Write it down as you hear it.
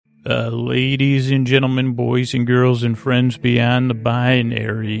Ladies and gentlemen, boys and girls, and friends beyond the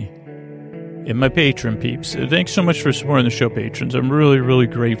binary, and my patron peeps, thanks so much for supporting the show, patrons. I'm really, really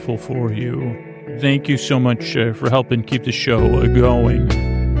grateful for you. Thank you so much for helping keep the show going.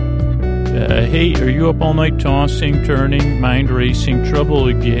 Hey, are you up all night tossing, turning, mind racing,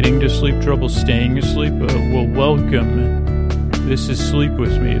 trouble getting to sleep, trouble staying asleep? Well, welcome. This is Sleep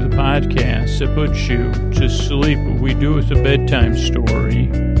With Me, the podcast that puts you to sleep. We do it with a bedtime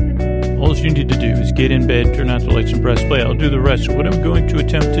story. All you need to do is get in bed, turn out the lights, and press play. I'll do the rest. What I'm going to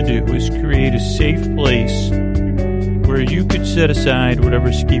attempt to do is create a safe place where you could set aside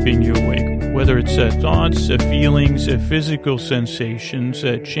whatever's keeping you awake, whether it's thoughts, feelings, physical sensations,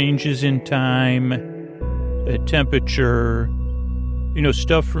 changes in time, temperature,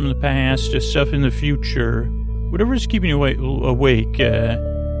 stuff from the past, stuff in the future. Whatever's keeping you awake,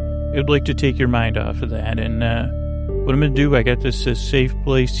 I'd like to take your mind off of that. And what I'm going to do, I got this safe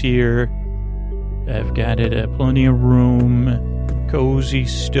place here. I've got it plenty of room, cozy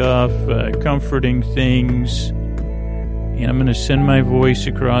stuff, comforting things. And I'm going to send my voice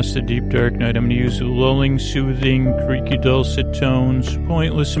across the deep dark night. I'm going to use lulling, soothing, creaky, dulcet tones,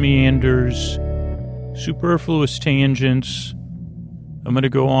 pointless meanders, superfluous tangents. I'm going to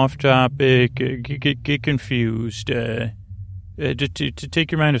go off topic, get confused, to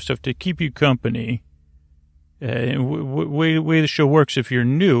take your mind off stuff, to keep you company. Way the show works, if you're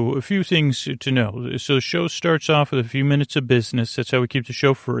new, a few things to know. So the show starts off with a few minutes of business. That's how we keep the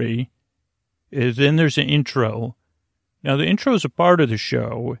show free. Then there's an intro. Now, the intro is a part of the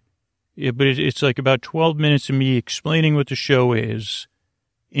show, but it's like about 12 minutes of me explaining what the show is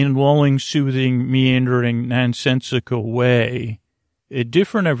in a lulling, soothing, meandering, nonsensical way.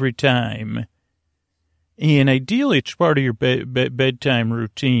 Different every time. And ideally, it's part of your bedtime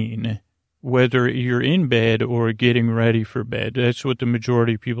routine, whether you're in bed or getting ready for bed. That's what the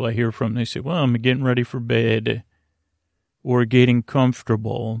majority of people I hear from, they say, well, I'm getting ready for bed or getting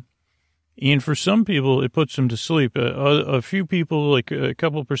comfortable. And for some people, it puts them to sleep. A few people, like a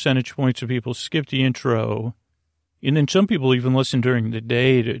couple percentage points of people, skip the intro. And then some people even listen during the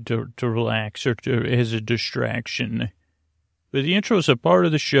day to relax or as a distraction. But the intro is a part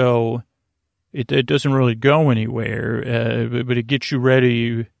of the show. It doesn't really go anywhere, but it gets you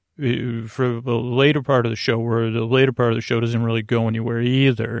ready for the later part of the show, where the later part of the show doesn't really go anywhere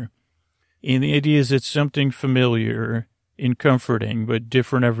either. And the idea is it's something familiar and comforting, but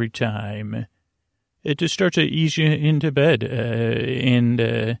different every time. It just starts to ease you into bed. And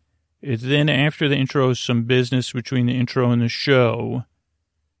then after the intro is some business between the intro and the show.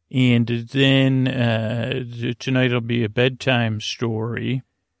 And then tonight it'll be a bedtime story,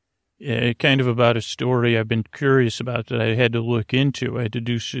 kind of about a story I've been curious about that I had to look into. I had to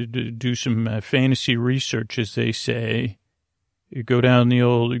do some fantasy research, as they say. You go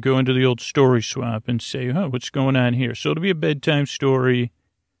into the old story swamp and say, what's going on here? So it'll be a bedtime story.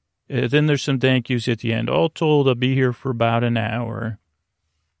 Then there's some thank yous at the end. All told, I'll be here for about an hour.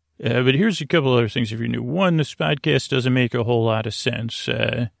 But here's a couple other things if you're new. One, this podcast doesn't make a whole lot of sense.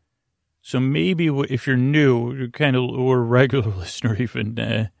 So maybe if you're new, or a regular listener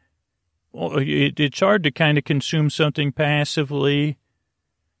even, it's hard to kind of consume something passively,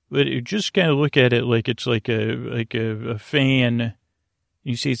 but you just kind of look at it like it's like a fan.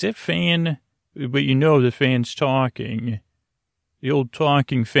 You say, is that fan? But the fan's talking. The old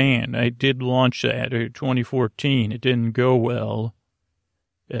talking fan. I did launch that in 2014. It didn't go well.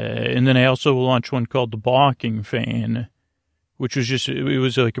 And then I also launched one called the balking fan, which was it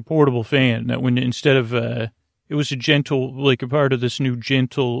was like a portable fan that when instead of, it was a gentle, like a part of this new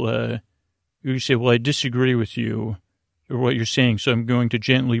gentle, you say, well, I disagree with you or what you're saying, so I'm going to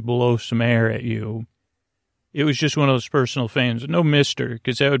gently blow some air at you. It was just one of those personal fans. No mister,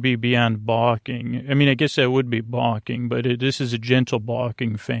 because that would be beyond balking. I mean, I guess that would be balking, but this is a gentle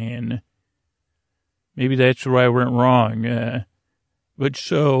balking fan. Maybe that's where I went wrong. But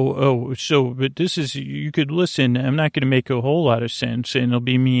this is, you could listen. I'm not going to make a whole lot of sense, and it'll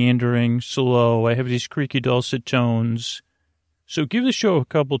be meandering, slow. I have these creaky, dulcet tones. So give the show a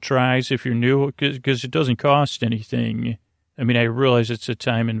couple tries if you're new, because it doesn't cost anything. I mean, I realize it's a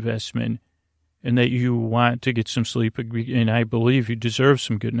time investment and that you want to get some sleep, and I believe you deserve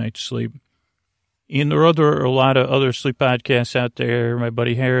some good night's sleep. And there are a lot of other sleep podcasts out there. My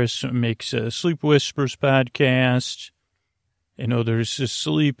buddy Harris makes a Sleep Whispers podcast. I know there's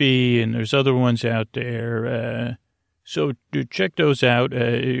Sleepy, and there's other ones out there. So check those out,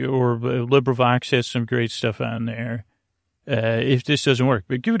 or LibriVox has some great stuff on there. If this doesn't work,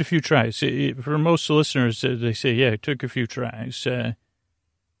 but give it a few tries. For most listeners, they say, yeah, it took a few tries.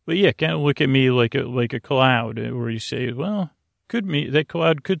 But yeah, kind of look at me like a cloud, where you say, well, that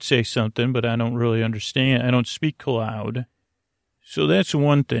cloud could say something, but I don't really understand. I don't speak cloud. So that's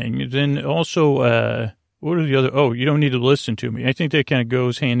one thing. Then also, what are the other? Oh, you don't need to listen to me. I think that kind of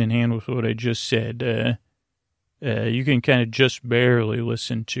goes hand in hand with what I just said. You can kind of just barely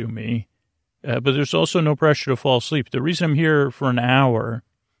listen to me. But there's also no pressure to fall asleep. The reason I'm here for an hour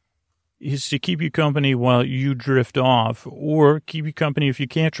is to keep you company while you drift off, or keep you company if you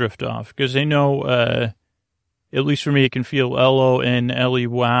can't drift off. Because I know, at least for me, it can feel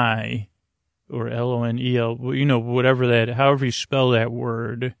Lonely, or Lonel, whatever however you spell that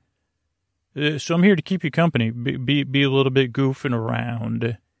word. So I'm here to keep you company, be a little bit goofing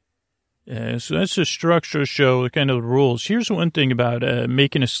around. So that's the structure of the show, kind of the rules. Here's one thing about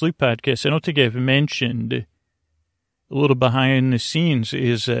making a sleep podcast. I don't think I've mentioned a little behind the scenes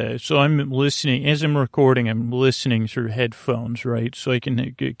is, so I'm listening, as I'm recording, I'm listening through headphones, right? So I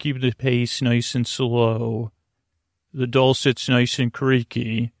can keep the pace nice and slow. The dulcet's nice and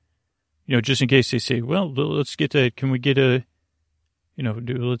creaky, just in case they say, well, let's get that. Can we get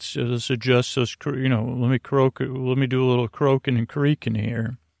let's adjust those, let me do a little croaking and creaking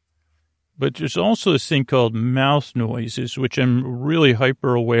here. But there's also this thing called mouth noises, which I'm really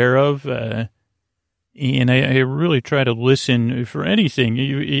hyper aware of. And I really try to listen for anything.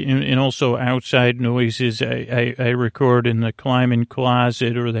 And also outside noises. I record in the climbing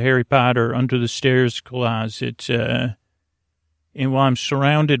closet or the Harry Potter under the stairs closet. And while I'm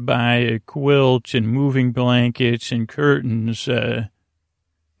surrounded by a quilt and moving blankets and curtains, I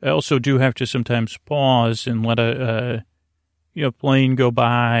also do have to sometimes pause and let a plane go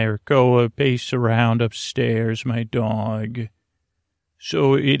by or Koa pace around upstairs, my dog.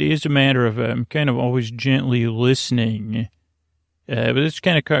 So it is a matter of I'm kind of always gently listening. But it's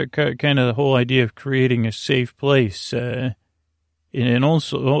kind of the whole idea of creating a safe place. And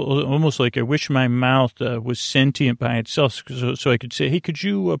also almost like I wish my mouth was sentient by itself so I could say, hey, could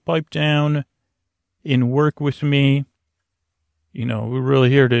you pipe down and work with me? We're really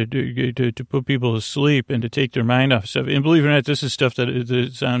here to put people to sleep and to take their mind off stuff. And believe it or not, this is stuff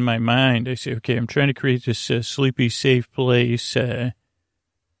that's on my mind. I say, okay, I'm trying to create this sleepy, safe place.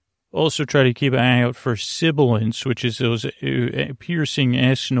 Also try to keep an eye out for sibilants, which is those piercing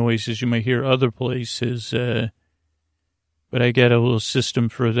S noises you might hear other places. But I got a little system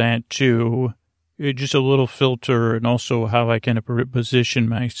for that, too. Just a little filter and also how I kind of position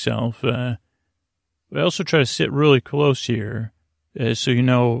myself. But I also try to sit really close here. So,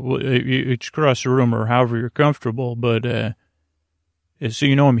 it's across the room or however you're comfortable, but, so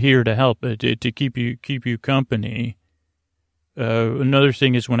I'm here to help, to keep you company. Another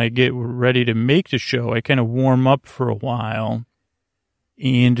thing is when I get ready to make the show, I kind of warm up for a while,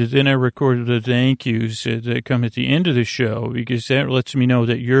 and then I record the thank yous that come at the end of the show, because that lets me know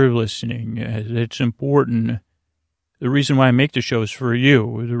that you're listening. That's important. The reason why I make the show is for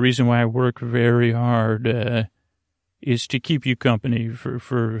you. The reason why I work very hard, is to keep you company to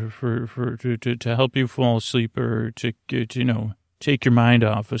help you fall asleep or to take your mind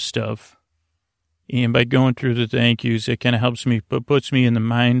off of stuff. And by going through the thank yous, it kind of helps me, puts me in the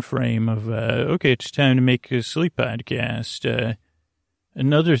mind frame of, okay, it's time to make a sleep podcast.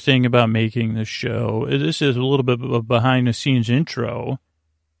 Another thing about making the show, this is a little bit of a behind the scenes intro,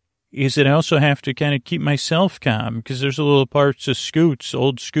 is that I also have to kind of keep myself calm because there's a little parts of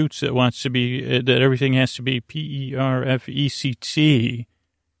old Scoots that wants to be, that everything has to be perfect.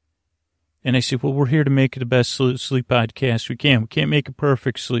 And I said, well, we're here to make the best sleep podcast we can. We can't make a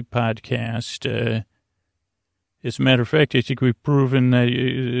perfect sleep podcast. As a matter of fact, I think we've proven that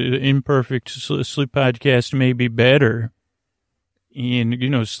imperfect sleep podcast may be better.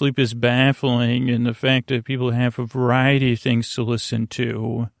 And, sleep is baffling, and the fact that people have a variety of things to listen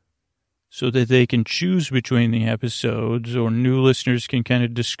to, so that they can choose between the episodes or new listeners can kind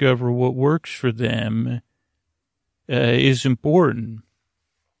of discover what works for them, is important.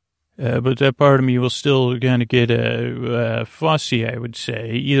 But that part of me will still kind of get fussy, I would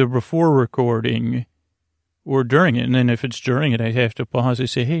say, either before recording or during it. And then if it's during it, I have to pause and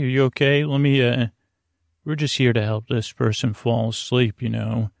say, hey, are you okay? We're just here to help this person fall asleep,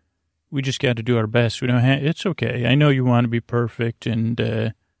 We just got to do our best. It's okay. I know you want to be perfect,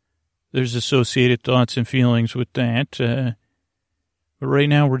 and there's associated thoughts and feelings with that. But right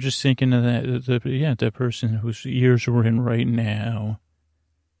now, we're just thinking of that person whose ears we're in right now.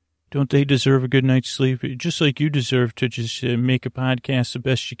 Don't they deserve a good night's sleep? Just like you deserve to just make a podcast the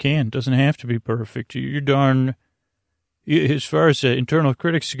best you can. It doesn't have to be perfect. As far as internal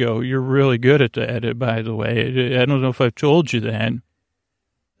critics go, you're really good at that, by the way. I don't know if I've told you that.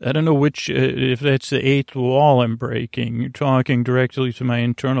 I don't know if that's the eighth wall I'm breaking, talking directly to my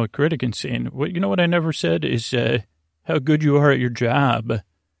internal critic and saying, what I never said is, how good you are at your job.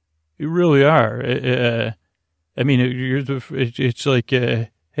 You really are. I mean, it's like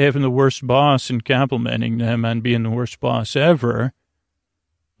having the worst boss and complimenting them on being the worst boss ever.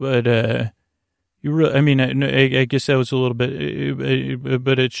 But you really, I mean, I guess that was a little bit,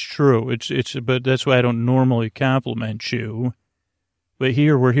 but it's true. But that's why I don't normally compliment you. But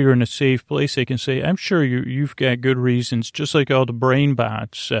here, we're here in a safe place. I can say, I'm sure you've got good reasons, just like all the brain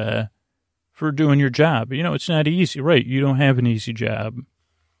bots, for doing your job. You know, it's not easy, right? You don't have an easy job.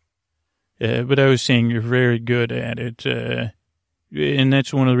 But I was saying you're very good at it. And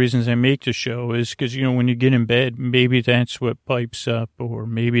that's one of the reasons I make the show is because, you know, when you get in bed, maybe that's what pipes up, or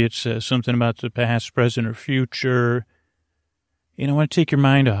maybe it's something about the past, present, or future. You know, I want to take your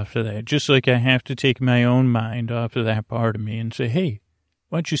mind off of that, just like I have to take my own mind off of that part of me and say, hey,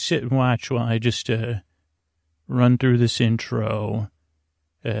 why don't you sit and watch while I just run through this intro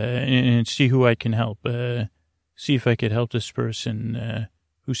and see who I can help, see if I could help this person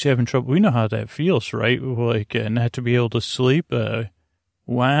who's having trouble. We know how that feels, right? Like not to be able to sleep.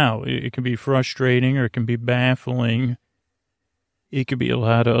 Wow, it can be frustrating or it can be baffling. It could be a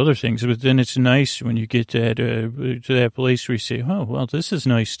lot of other things, but then it's nice when you get to that place where you say, oh, well, this is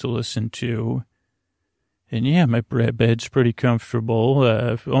nice to listen to. And yeah, my bed's pretty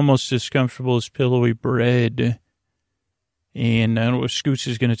comfortable, almost as comfortable as pillowy bread. And I know Scoots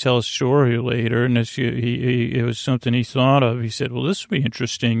is going to tell a story later, and it was something he thought of. He said, well, this would be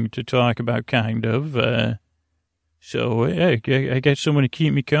interesting to talk about, kind of. So I got someone to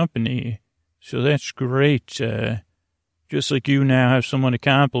keep me company. So that's great. Just like you now have someone to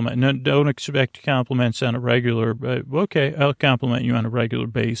compliment. No, don't expect compliments on a regular, okay, I'll compliment you on a regular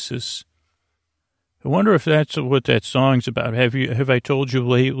basis. I wonder if that's what that song's about. Have I told you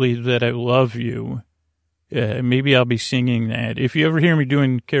lately that I love you? Maybe I'll be singing that. If you ever hear me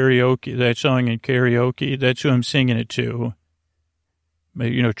doing karaoke, that song in karaoke, that's who I'm singing it to.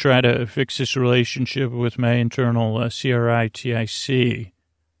 But, you know, try to fix this relationship with my internal CRITIC.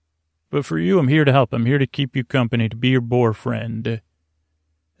 But for you, I'm here to help. I'm here to keep you company, to be your boyfriend.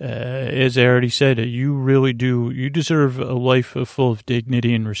 As I already said, you really do. You deserve a life full of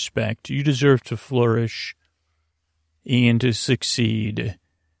dignity and respect. You deserve to flourish and to succeed.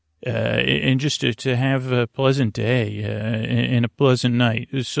 And just to have a pleasant day and a pleasant night.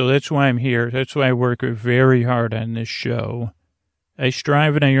 So that's why I'm here. That's why I work very hard on this show. I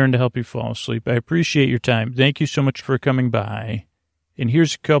strive and I yearn to help you fall asleep. I appreciate your time. Thank you so much for coming by. And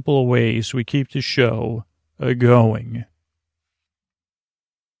here's a couple of ways we keep the show going.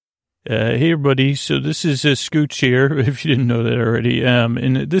 Hey, everybody. So this is Scooch here, if you didn't know that already.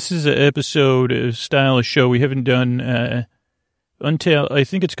 And this is an episode style of show we haven't done. I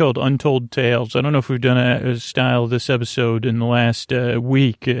think it's called Untold Tales. I don't know if we've done a style of this episode in the last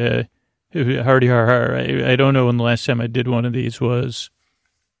week. Hardy har har. I don't know when the last time I did one of these was.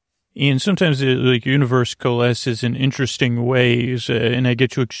 And sometimes the universe coalesces in interesting ways, and I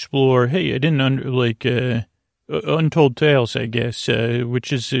get to explore. Hey, I didn't Untold Tales, I guess,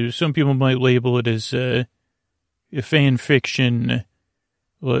 which is some people might label it as fan fiction.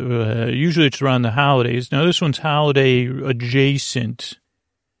 Usually it's around the holidays. Now, this one's holiday adjacent.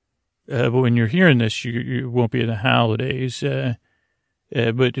 But when you're hearing this, you won't be in the holidays.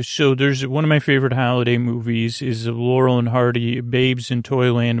 But so there's one of my favorite holiday movies is Laurel and Hardy, Babes in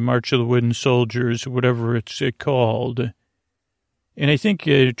Toyland, March of the Wooden Soldiers, whatever it's called. And I think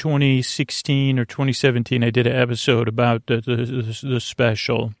 2016 or 2017, I did an episode about the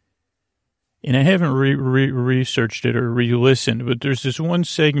special. And I haven't researched it or re-listened, but there's this one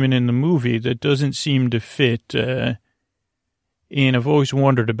segment in the movie that doesn't seem to fit. And I've always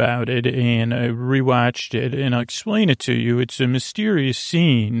wondered about it, and I rewatched it, and I'll explain it to you. It's a mysterious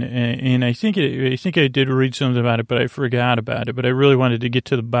scene, and I think I did read something about it, but I forgot about it. But I really wanted to get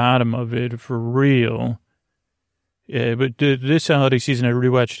to the bottom of it for real. But this holiday season, I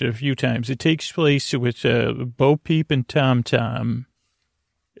rewatched it a few times. It takes place with Bo Peep and Tom Tom,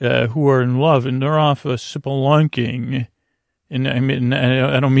 who are in love, and they're off spelunking. And I mean,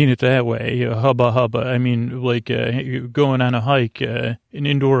 I don't mean it that way, hubba hubba. I mean, like going on a hike, an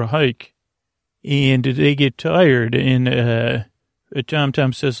indoor hike. And they get tired, and Tom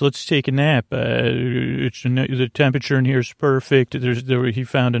Tom says, let's take a nap. The temperature in here is perfect. He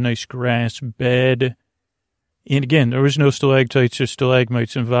found a nice grass bed. And again, there was no stalactites or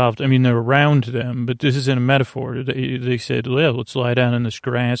stalagmites involved. I mean, they're around them, but this isn't a metaphor. They said, well, let's lie down in this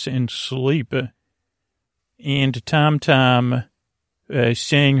grass and sleep. And Tom Tom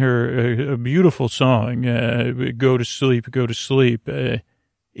sang her a beautiful song, Go to Sleep, Go to Sleep,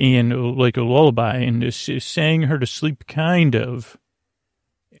 and like a lullaby, and sang her to sleep, kind of.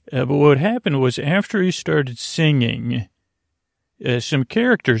 But what happened was after he started singing, some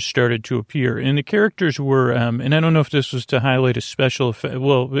characters started to appear. And the characters were, and I don't know if this was to highlight a special effect.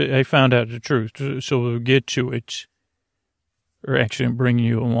 Well, I found out the truth, so we'll get to it. Or actually, I'm bringing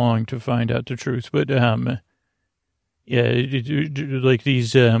you along to find out the truth. But, yeah, like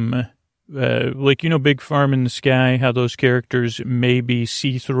these, like, Big Farm in the Sky, how those characters may be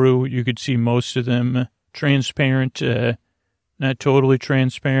see-through. You could see most of them transparent, not totally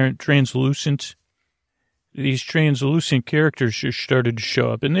transparent, translucent. These translucent characters just started to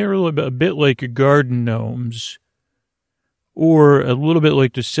show up, and they were a bit like garden gnomes, or a little bit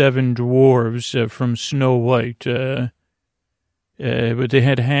like the seven dwarves from Snow White. But they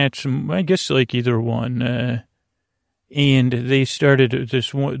had hats, I guess like either one. And they started,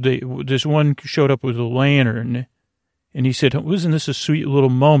 this one showed up with a lantern, and he said, wasn't this a sweet little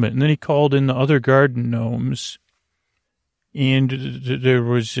moment? And then he called in the other garden gnomes. And there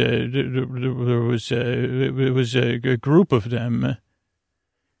was a group of them.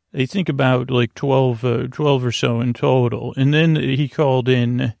 They think about like 12 or so in total. And then he called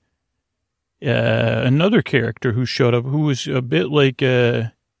in another character who showed up, who was a bit like,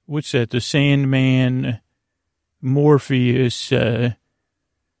 what's that? The Sandman, Morpheus,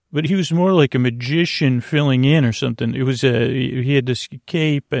 but he was more like a magician filling in or something. It was he had this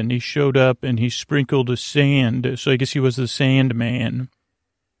cape, and he showed up and he sprinkled the sand. So I guess he was the Sandman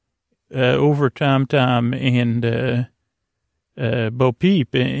over Tom Tom and Bo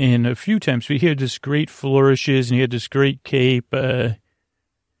Peep, and a few times. But he had this great flourishes, and he had this great cape,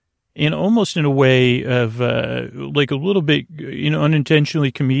 and almost in a way of like a little bit,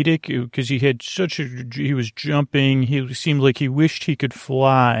 unintentionally comedic, because he had he was jumping. He seemed like he wished he could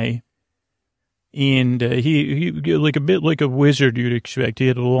fly. And he like a bit like a wizard you'd expect. He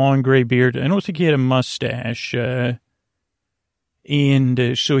had a long gray beard. I don't think he had a mustache. And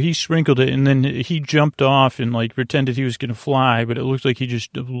so he sprinkled it, and then he jumped off and like pretended he was going to fly, but it looked like he just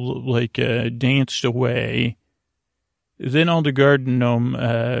like danced away. Then all the garden gnome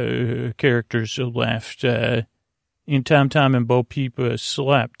characters left, and Tom Tom and Bo Peep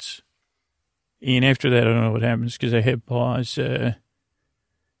slept. And after that, I don't know what happens because I hit pause. My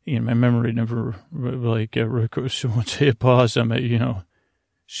memory never records. So once I hit pause,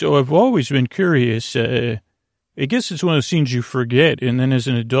 So I've always been curious. I guess it's one of those scenes you forget, and then as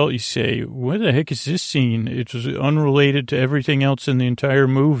an adult you say, "What the heck is this scene?" It was unrelated to everything else in the entire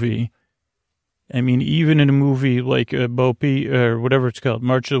movie. I mean, even in a movie like Bo Peep, or whatever it's called,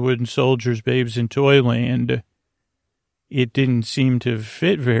 March of the Wooden Soldiers, Babes in Toyland, it didn't seem to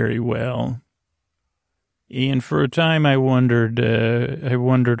fit very well. And for a time I wondered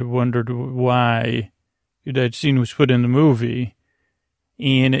why that scene was put in the movie.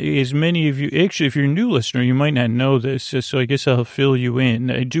 And as many of you, actually, if you're a new listener, you might not know this, so I guess I'll fill you in.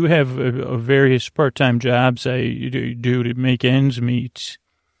 I do have various part-time jobs I do to make ends meet.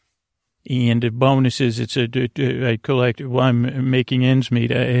 And the bonuses, I collect, while I'm making ends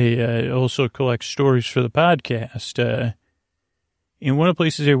meet, I also collect stories for the podcast. And one of the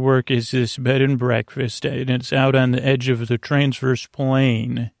places I work is this bed and breakfast, and it's out on the edge of the transverse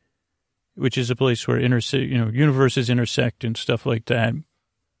plane, which is a place where universes intersect and stuff like that.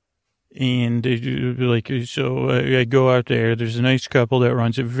 And so I go out there. There's a nice couple that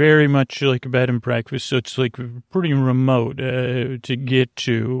runs it, very much like a bed and breakfast. So it's like pretty remote to get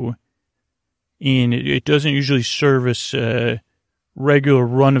to. And it doesn't usually service regular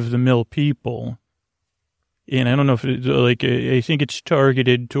run-of-the-mill people. And I don't know if I think it's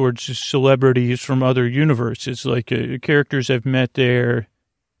targeted towards celebrities from other universes. Like characters I've met there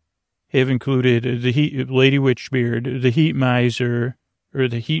have included the Lady Witchbeard, the Heat Miser, or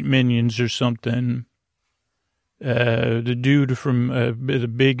the Heat Minions or something. The dude from the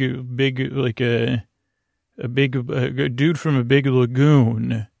big dude from a big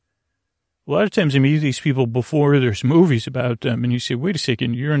lagoon. A lot of times I meet these people before there's movies about them, and you say, wait a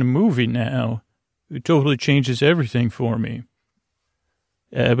second, you're in a movie now. It totally changes everything for me.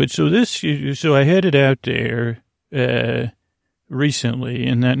 So I headed out there recently,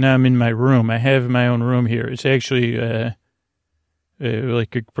 and now I'm in my room. I have my own room here. It's actually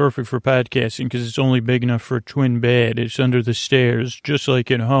perfect for podcasting because it's only big enough for a twin bed. It's under the stairs, just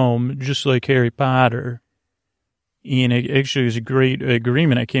like at home, just like Harry Potter. And it actually was a great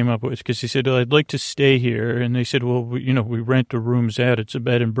agreement I came up with because he said, I'd like to stay here. And they said, well, we rent the rooms out. It's a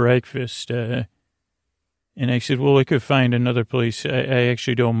bed and breakfast. And I said, well, I could find another place. I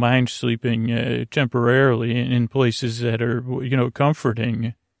actually don't mind sleeping temporarily in places that are,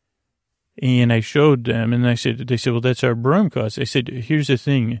 comforting. And I showed them, and they said, well, that's our broom cost. I said, here's the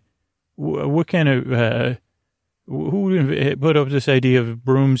thing. What kind of Who put up this idea of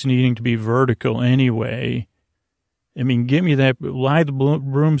brooms needing to be vertical anyway? I mean, give me that, lie the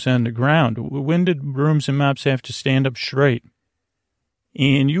brooms on the ground. When did brooms and mops have to stand up straight?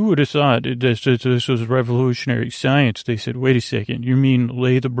 And you would have thought this was revolutionary science. They said, wait a second, you mean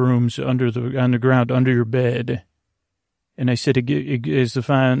lay the brooms on the ground under your bed? And I said, as the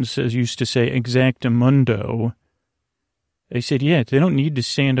fans used to say, exactamundo. I said, yeah, they don't need to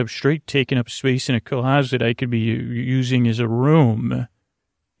stand up straight, taking up space in a closet I could be using as a room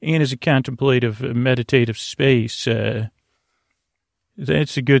and as a contemplative, meditative space.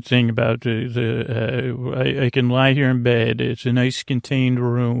 That's a good thing about I can lie here in bed. It's a nice contained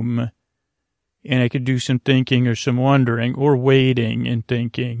room, and I could do some thinking or some wondering or waiting and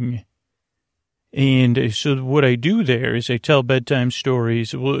thinking. And so what I do there is I tell bedtime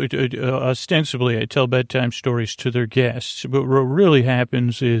stories. Well, ostensibly, I tell bedtime stories to their guests. But what really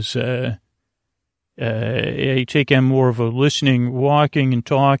happens is I take on more of a listening, walking and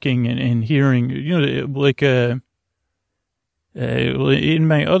talking and hearing, like in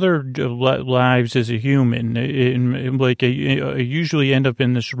my other lives as a human, I usually end up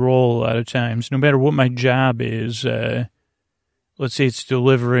in this role a lot of times, no matter what my job is. Let's say it's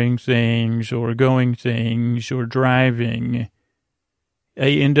delivering things or going things or driving. I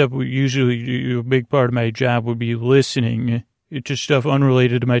end up usually a big part of my job would be listening to stuff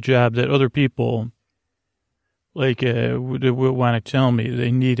unrelated to my job that other people would want to tell me.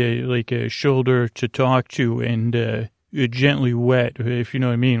 They need a shoulder to talk to and gently wet, if you know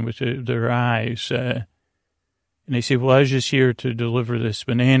what I mean, with their eyes. And they say, well, I was just here to deliver this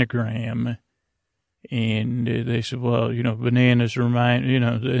bananagram. And they said, well, bananas remind,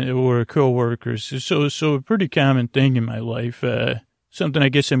 or coworkers. So a pretty common thing in my life, something I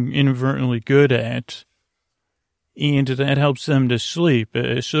guess I'm inadvertently good at. And that helps them to sleep.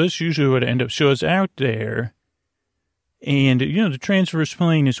 So that's usually what I end up. So I was out there. And, the transverse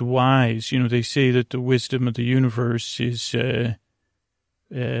plane is wise. They say that the wisdom of the universe is,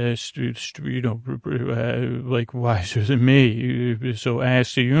 like wiser than me. So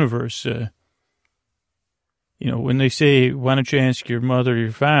ask the universe, when they say, why don't you ask your mother or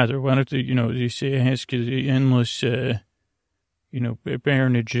your father? Why don't they say, ask the endless,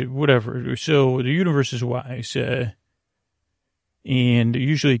 parentage, whatever. So the universe is wise. And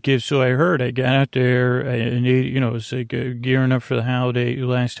usually it gives, so I heard, I got out there and, it's like gearing up for the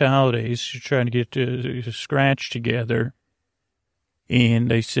last holidays, trying to get a scratch together.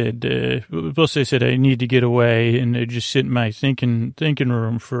 And I said, plus I said I need to get away and just sit in my thinking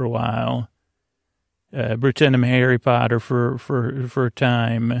room for a while. Pretend I'm Harry Potter for a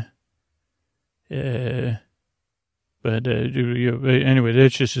time. Anyway,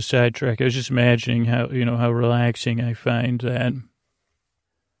 that's just a sidetrack. I was just imagining how relaxing I find that.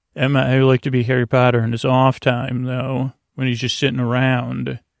 I like to be Harry Potter in his off time, though, when he's just sitting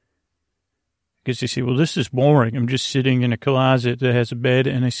around. Because they say, well, this is boring. I'm just sitting in a closet that has a bed.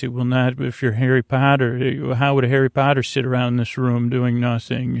 And I say, well, not if you're Harry Potter. How would a Harry Potter sit around in this room doing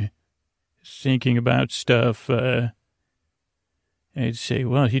nothing? Thinking about stuff, I'd say,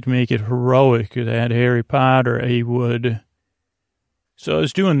 well, he'd make it heroic, that Harry Potter, he would. So I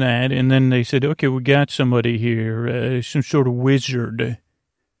was doing that, and then they said, okay, we got somebody here, some sort of wizard.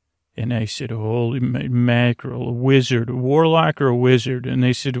 And I said, holy mackerel, a wizard, a warlock or a wizard? And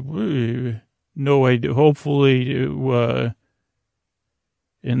they said, no idea, hopefully,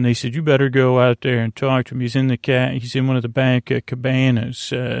 and they said, you better go out there and talk to him. He's in one of the back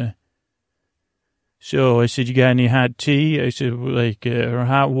cabanas, So I said, you got any hot tea? I said, or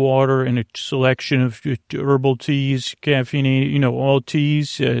hot water and a selection of herbal teas, caffeine, all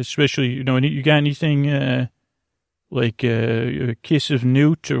teas, especially, you got anything, like a kiss of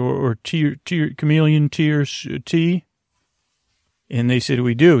newt or chameleon tears tea? And they said,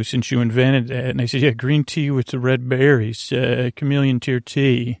 we do, since you invented that. And I said, yeah, green tea with the red berries, chameleon tear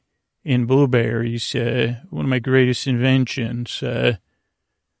tea and blueberries, one of my greatest inventions,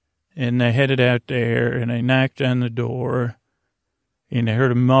 and I headed out there, and I knocked on the door, and I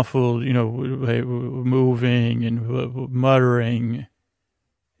heard a muffled, moving and muttering.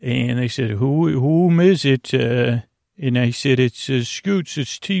 And they said, whom is it? And I said, it's Scoots,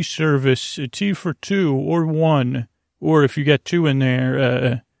 it's tea service, tea for two or one. Or if you got two in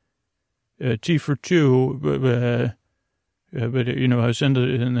there, tea for two. But I was and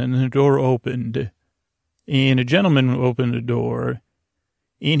then the door opened, and a gentleman opened the door.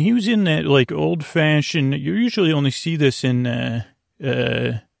 And he was in that, old-fashioned, you usually only see this in,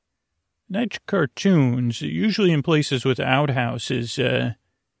 not cartoons, usually in places with outhouses, a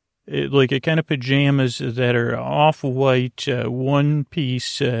kind of pajamas that are off-white,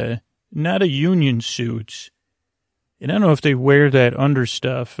 one-piece, not a union suits, And I don't know if they wear that under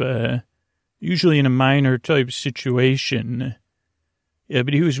stuff, usually in a minor type situation. Yeah,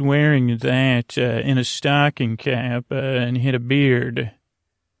 but he was wearing that in a stocking cap, and he had a beard.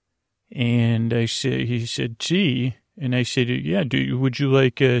 And he said, tea. And I said, yeah, would you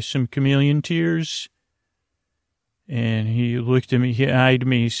like some chameleon tears? And he looked at me, he eyed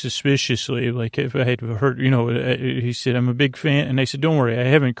me suspiciously, like if I had heard, he said, I'm a big fan. And I said, don't worry, I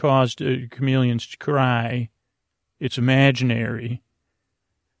haven't caused chameleons to cry. It's imaginary.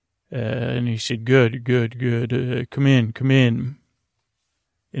 And he said, good. Come in.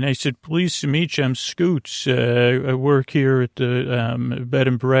 And I said, pleased to meet you. I'm Scoots. I work here at the bed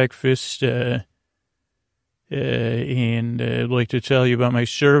and breakfast. And I'd like to tell you about my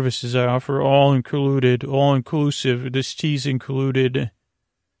services. I offer all inclusive. This tea's included.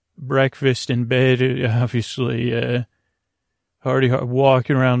 Breakfast and bed, obviously. Hardy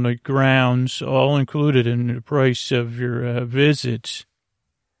walking around the grounds, all included in the price of your visit.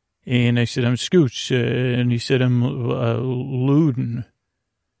 And I said, I'm Scoots. And he said, I'm Luden.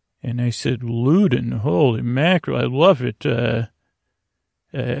 And I said, Luden, holy mackerel, I love it.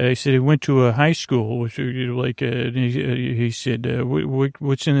 I said, he went to a high school, which he said,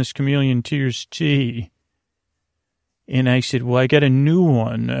 what's in this chameleon tears tea? And I said, well, I got a new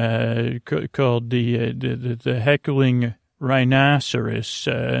one called the heckling rhinoceros.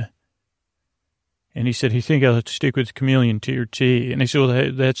 And he said, you think I'll stick with chameleon tear tea? And I said,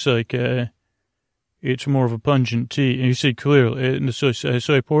 well, that's like, it's more of a pungent tea. And he said, clearly. And so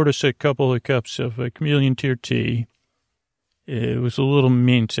I poured us a couple of cups of chameleon tear tea. It was a little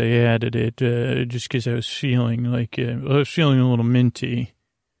mint. I added it just because I was feeling a little minty.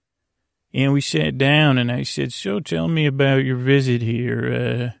 And we sat down, and I said, so tell me about your visit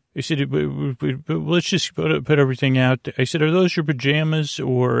here. I said, but let's just put everything out there. I said, are those your pajamas,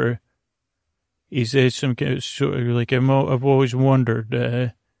 or is that some kind of, I've always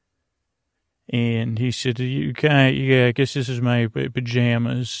wondered. And he said, yeah, I guess this is my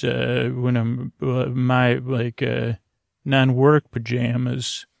pajamas, when I'm, non-work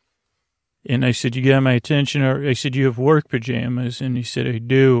pajamas. And I said, you got my attention? Or I said, you have work pajamas? And he said, I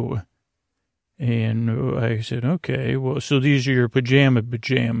do. And I said, okay, well, so these are your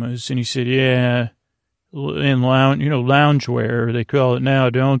pajamas. And he said, yeah, in loungewear, they call it now,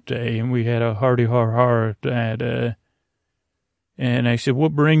 don't they? And we had a hearty har at that, and I said,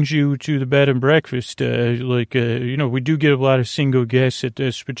 what brings you to the bed and breakfast? We do get a lot of single guests at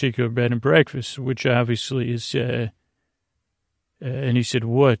this particular bed and breakfast, which obviously is, and he said,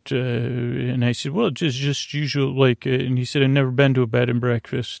 what? And I said, well, just usual, and he said, I've never been to a bed and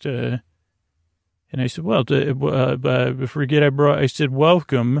breakfast. And I said, well, forget I said,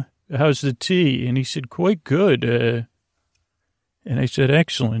 welcome. How's the tea? And he said, quite good. And I said,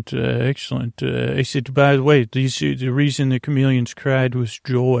 excellent. I said, by the way, the reason the chameleons cried was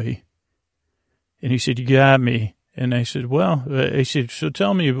joy. And he said, you got me. And I said, well, so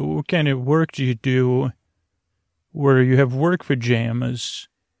tell me, what kind of work do you do where you have work pajamas?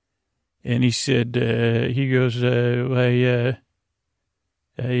 And he said, he goes, I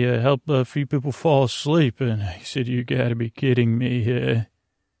help a few people fall asleep. And I said, you got to be kidding me.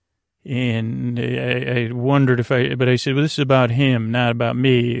 And I wondered but I said, well, this is about him, not about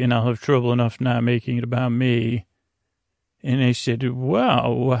me, and I'll have trouble enough not making it about me. And I said,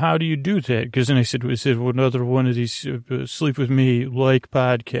 wow, how do you do that? Because then I said, well, another one of these Sleep With Me like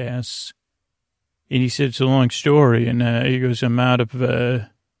podcasts. And he said, it's a long story. And he goes, I'm out of,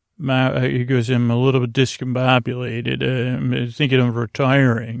 he goes, I'm a little bit discombobulated. I'm thinking of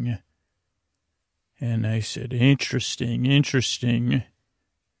retiring. And I said, interesting.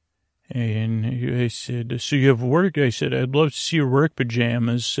 And I said, so you have work? I said, I'd love to see your work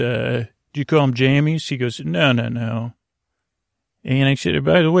pajamas. Do you call them jammies? He goes, no. And I said,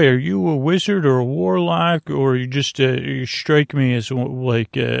 by the way, are you a wizard or a warlock, or you just, you strike me as or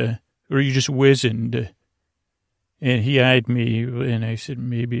you just wizened? And he eyed me, and I said,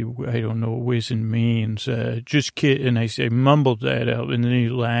 maybe, I don't know what wizened means. Just kid. And I mumbled that out, and then he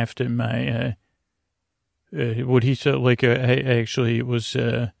laughed at my, what he thought, it was,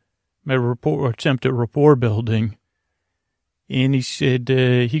 my attempt at rapport building. And he said,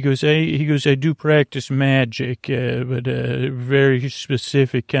 he goes, I do practice magic, but a very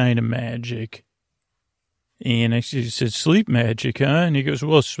specific kind of magic. And I said, sleep magic, huh? And he goes,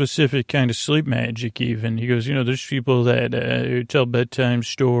 well, specific kind of sleep magic even. He goes, there's people that tell bedtime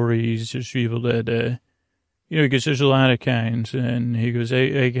stories. There's people that, because there's a lot of kinds. And he goes,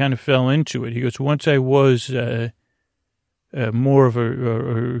 I kind of fell into it. He goes, once I was more of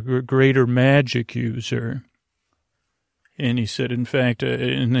a greater magic user. And he said, in fact,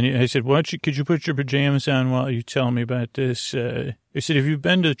 and then I said, could you put your pajamas on while you tell me about this? I said, have you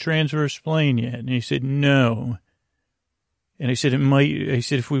been to the transverse plane yet? And he said, no. And I said,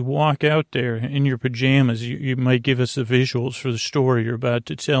 if we walk out there in your pajamas, you might give us the visuals for the story you're about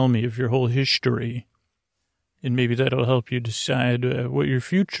to tell me of your whole history. And maybe that'll help you decide what your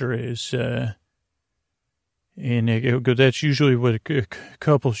future is. And I go, that's usually what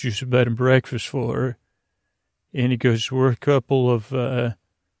couples use bed and breakfast for. And he goes, we're a couple of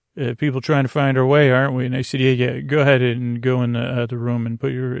people trying to find our way, aren't we? And I said, yeah, go ahead and go in the other room and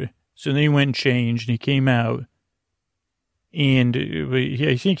put your... So then he went and changed, and he came out. And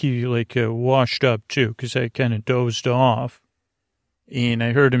I think he, washed up, too, because I kind of dozed off. And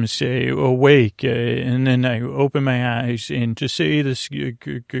I heard him say, awake. And then I opened my eyes, and to say this guy,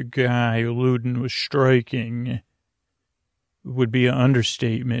 Luden, was striking would be an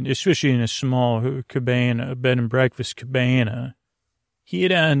understatement, especially in a small cabana, bed and breakfast cabana. He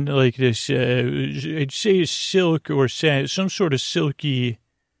had on this, I'd say silk or some sort of silky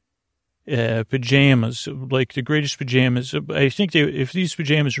pajamas, like the greatest pajamas. I think if these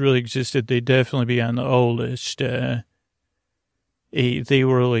pajamas really existed, they'd definitely be on the O list. They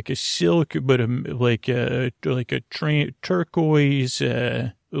were like a silk, but turquoise,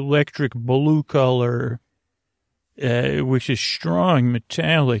 electric blue color. Which is strong,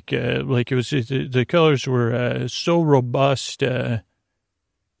 metallic, it was, the colors were so robust,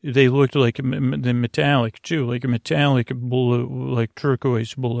 they looked like the metallic, too, like a metallic blue, like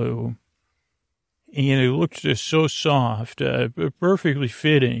turquoise blue. And it looked just so soft, perfectly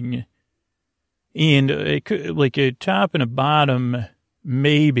fitting. And it could, like a top and a bottom,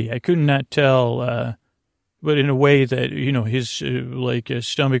 maybe, I could not tell, but in a way that, his, his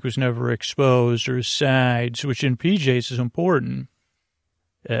stomach was never exposed, or his sides, which in PJs is important,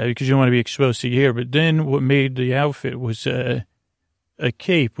 because you don't want to be exposed to the air. But then what made the outfit was a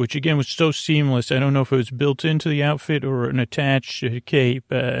cape, which, again, was so seamless. I don't know if it was built into the outfit or an attached cape.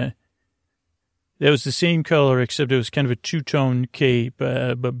 That was the same color, except it was kind of a two-tone cape,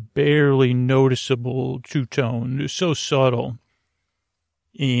 but barely noticeable two-tone. It was so subtle.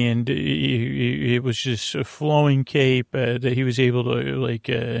 And it was just a flowing cape that he was able to,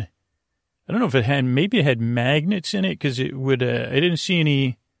 I don't know if maybe it had magnets in it, because it would, I didn't see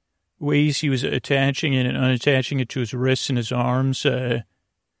any ways he was attaching it and unattaching it to his wrists and his arms. But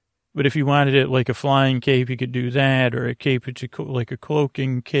if you wanted it like a flying cape, you could do that, or a cape, like a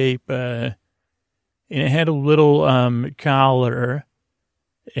cloaking cape. And it had a little collar,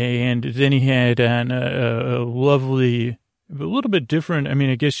 and then he had on a lovely... a little bit different. I mean,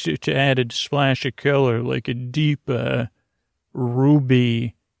 I guess to add a splash of color, like a deep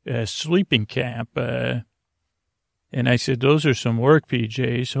ruby sleeping cap. And I said, those are some work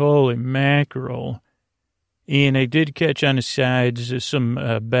PJs. Holy mackerel. And I did catch on the sides some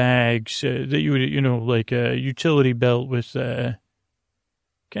bags that you would, like a utility belt with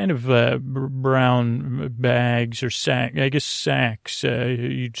kind of brown bags or sacks,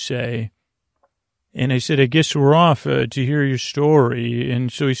 you'd say. And I said, I guess we're off to hear your story.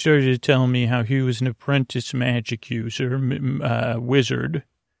 And so he started to tell me how he was an apprentice magic user, wizard.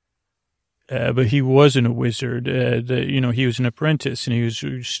 But he wasn't a wizard. He was an apprentice, and he was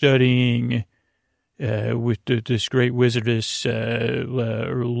studying with this great wizardess,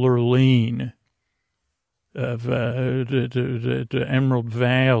 Lurleen, of the Emerald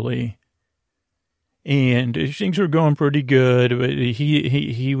Valley. And things were going pretty good, but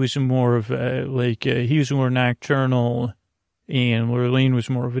he was more of he was more nocturnal, and Lurleen was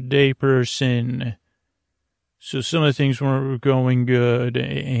more of a day person. So some of the things weren't going good,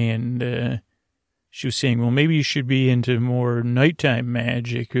 and she was saying, well, maybe you should be into more nighttime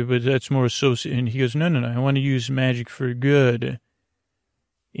magic, but that's more associated. And he goes, no, I want to use magic for good.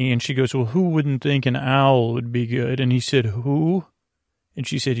 And she goes, well, who wouldn't think an owl would be good? And he said, who? And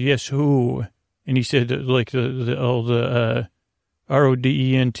she said, yes, who? And he said, like, all the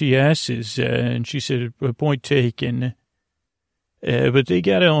RODENTSs, and she said, point taken. But they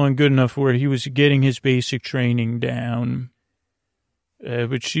got along good enough where he was getting his basic training down.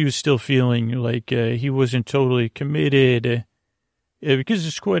 But she was still feeling like he wasn't totally committed, because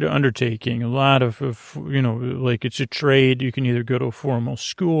it's quite an undertaking. A lot of, it's a trade. You can either go to a formal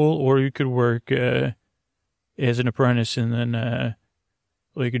school, or you could work as an apprentice and then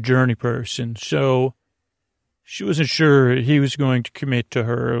like a journey person. So she wasn't sure he was going to commit to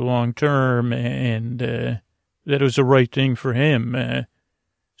her long term, and that it was the right thing for him.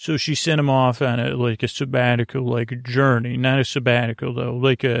 So she sent him off on a sabbatical, like a journey, not a sabbatical though,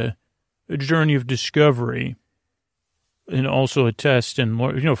 like a journey of discovery, and also a test and,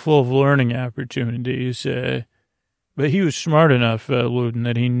 full of learning opportunities. But he was smart enough, Luden,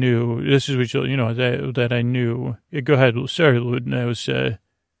 that he knew, this is what that I knew. Yeah, go ahead. Sorry, Luden, I was,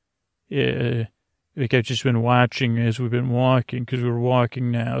 like I've just been watching as we've been walking, because we're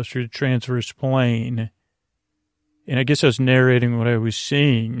walking now through the transverse plane. And I guess I was narrating what I was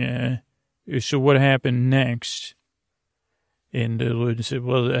seeing. So what happened next? And Luden said,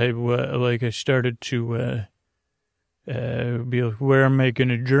 well, I started to be like, where am I going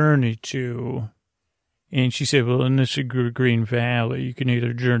to journey to? And she said, well, in this Green Valley, you can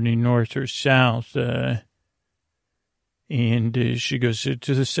either journey north or south. And she goes, to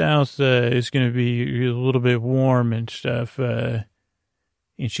the south is going to be a little bit warm and stuff. And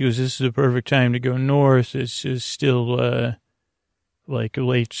she goes, this is the perfect time to go north. It's still like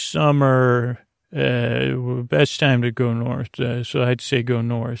late summer. Best time to go north. So I'd say go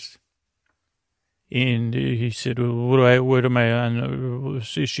north. And he said, well, what am I on?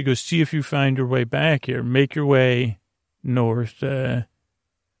 She goes, see if you find your way back here. Make your way north. And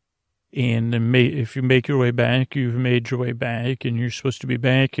if you make your way back, you've made your way back, and you're supposed to be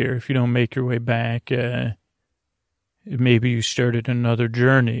back here. If you don't make your way back, maybe you started another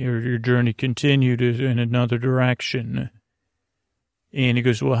journey, or your journey continued in another direction. And he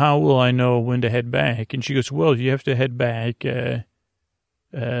goes, well, how will I know when to head back? And she goes, well, you have to head back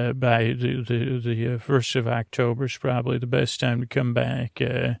by the 1st of October is probably the best time to come back.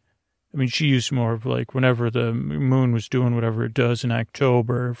 I mean, she used more of like whenever the moon was doing whatever it does in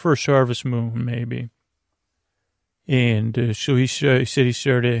October, first harvest moon, maybe. And so he said he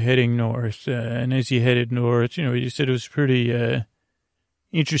started heading north. And as he headed north, he said it was pretty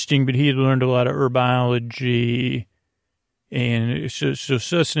interesting, but he had learned a lot of herbology. And so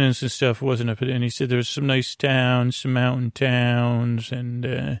sustenance and stuff wasn't up. And he said there was some nice towns, some mountain towns,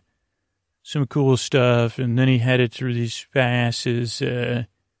 and some cool stuff. And then he headed through these passes. And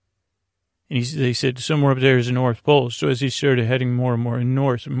they said somewhere up there is the North Pole. So as he started heading more and more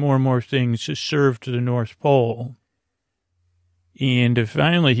north, more and more things served to the North Pole. And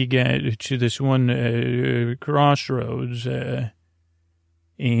finally he got to this one crossroads. And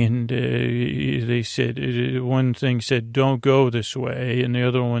they said, one thing said, don't go this way. And the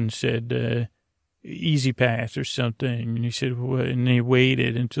other one said, easy path or something. And he said, what? And he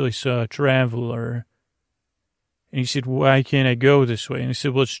waited until he saw a traveler. And he said, why can't I go this way? And he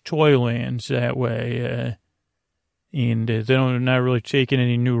said, well, it's Toyland's that way. And they're not really taking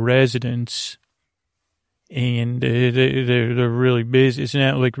any new residents. And they're really busy. It's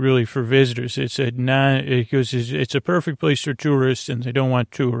not like really for visitors. It's a perfect place for tourists, and they don't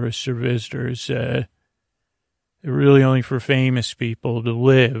want tourists or visitors. They're really only for famous people to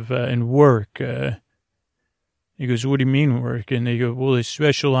live and work. He goes, what do you mean work? And they go, well, they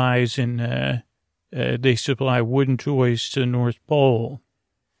specialize in, they supply wooden toys to the North Pole.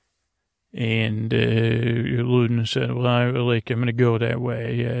 And Luden said, well, I'm going to go that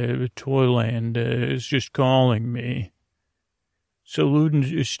way. Toyland is just calling me. So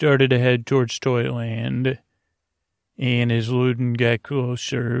Luden started to head towards Toyland. And as Luden got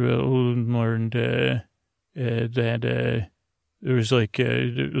closer, Luden learned that there was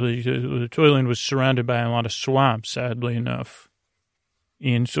the Toyland was surrounded by a lot of swamps, oddly enough.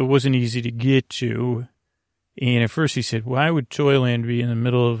 And so it wasn't easy to get to. And at first he said, why would Toyland be in the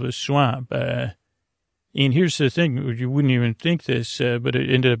middle of a swamp? And here's the thing, you wouldn't even think this, but it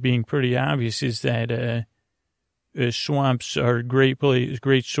ended up being pretty obvious, is that swamps are a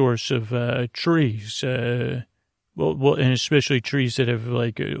great source of trees. Well, and especially trees that have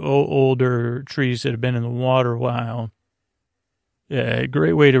older trees that have been in the water a while. A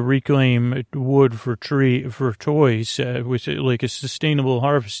great way to reclaim wood for toys, with like a sustainable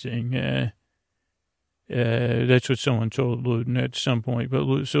harvesting. That's what someone told Luden at some point.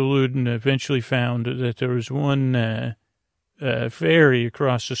 But so Luden eventually found that there was one ferry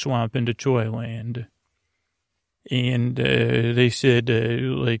across the swamp into Toyland. And they said,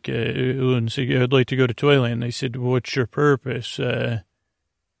 Luden said, I'd like to go to Toyland. They said, what's your purpose? And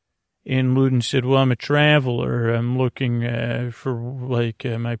Luden said, well, I'm a traveler. I'm looking for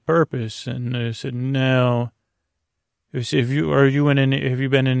my purpose. And they said, no. Have you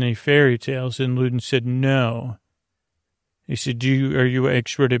been in any fairy tales? And Luden said, no. He said, are you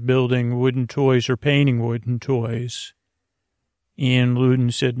expert at building wooden toys or painting wooden toys? And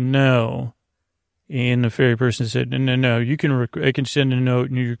Luden said, no. And the fairy person said, no, I can send a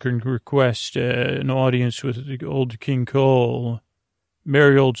note and you can request an audience with old King Cole.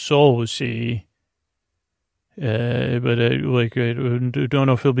 Merry old soul was he. But I don't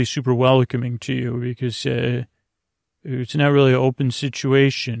know if he'll be super welcoming to you because, it's not really an open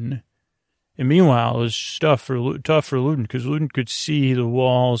situation. And meanwhile, it was tough for Luden because Luden could see the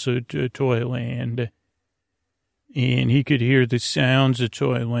walls of Toyland. and he could hear the sounds of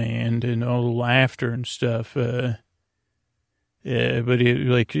Toyland and all the laughter and stuff. But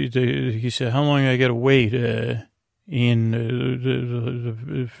he said, how long I got to wait? And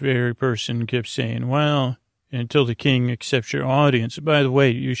the fairy person kept saying, well, until the king accepts your audience. By the way,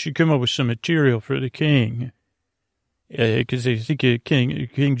 you should come up with some material for the king. Because I think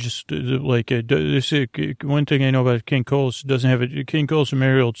King just, this one thing I know about King Cole doesn't have King Cole's a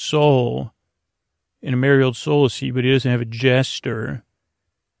merry old soul. And a merry old soul is he, but he doesn't have a jester.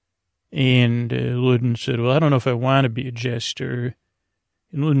 And Ludden said, well, I don't know if I want to be a jester.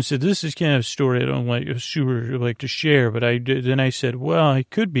 And Ludden said, this is kind of a story I don't super like to share. But then I said, well, I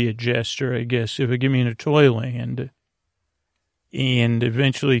could be a jester, I guess, if it give me in a Toyland. And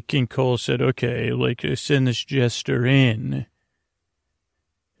eventually King Cole said, okay, send this jester in.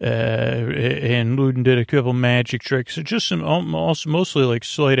 And Ludden did a couple magic tricks. So just mostly like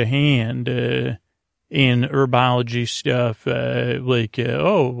sleight of hand, and herbology stuff. Now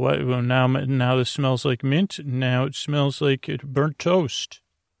this smells like mint. Now it smells like burnt toast.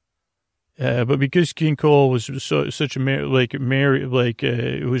 But because King Cole was such a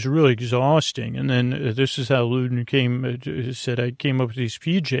it was really exhausting. And then this is how Ludden said I came up with these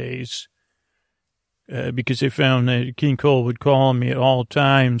PJs, because they found that King Cole would call me at all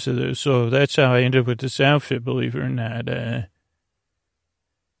times. So that's how I ended up with this outfit, believe it or not.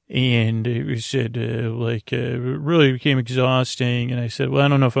 And he said, it really became exhausting. And I said, well, I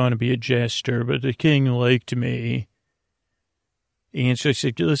don't know if I want to be a jester, but the king liked me. And so I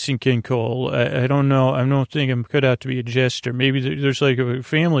said, listen, King Cole, I don't know. I don't think I'm cut out to be a jester. Maybe there's like a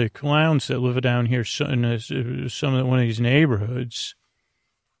family of clowns that live down here in one of these neighborhoods.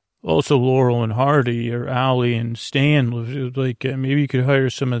 Also, Laurel and Hardy or Ollie and Stan live, maybe you could hire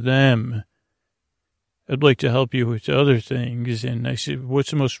some of them. I'd like to help you with other things. And I said,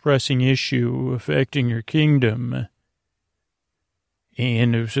 what's the most pressing issue affecting your kingdom?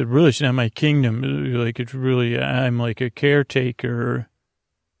 And it said, really, it's not my kingdom. I'm like a caretaker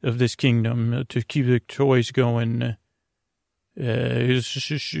of this kingdom to keep the toys going. It's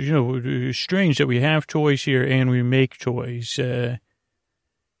just, strange that we have toys here and we make toys.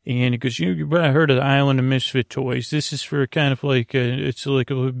 And because you heard of the Island of Misfit Toys. This is for kind of it's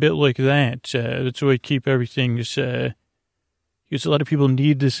like a bit like that. That's why I keep everything because a lot of people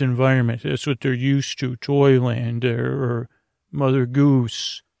need this environment. That's what they're used to, Toyland or Mother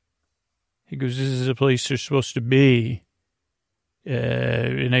Goose. He goes, this is a place they're supposed to be.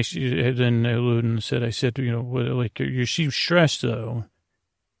 And then Ludden said, you seem stressed though.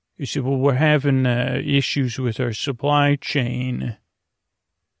 He said, well, we're having issues with our supply chain.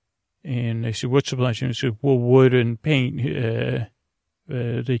 And I said, what supply chain? He said, well, wood and paint.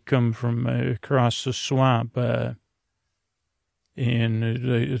 They come from across the swamp. And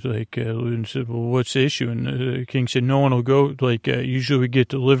Ludden said, well, what's the issue? And the king said, no one will go. Usually we get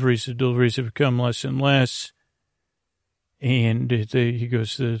deliveries. The deliveries have become less and less. And he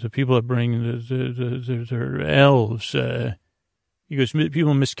goes, the people that bring they're elves. He goes,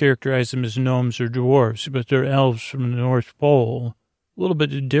 people mischaracterize them as gnomes or dwarves, but they're elves from the North Pole. A little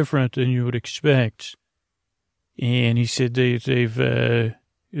bit different than you would expect. And he said they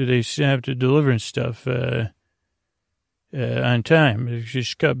have to deliver and stuff, on time. It's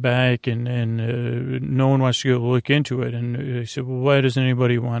just cut back and no one wants to go look into it. And I said, well, why doesn't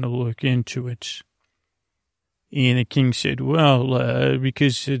anybody want to look into it? And the king said, well,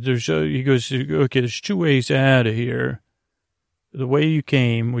 because he goes, okay, there's two ways out of here. The way you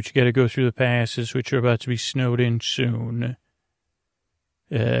came, which you got to go through the passes, which are about to be snowed in soon.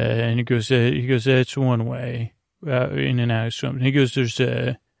 And he goes, that's one way, in and out of something. He goes, there's,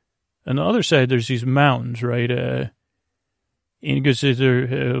 on the other side, there's these mountains, right? And he goes, they're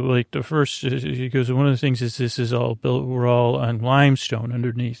the first, he goes, one of the things is this is all built, we're all on limestone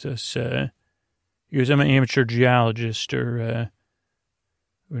underneath us. He goes, I'm an amateur geologist or,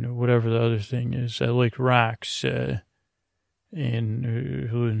 whatever the other thing is. I like rocks. And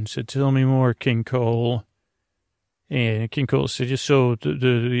Ludden said, tell me more, King Cole. And King Cole said, just so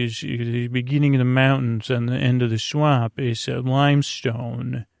the beginning of the mountains on the end of the swamp is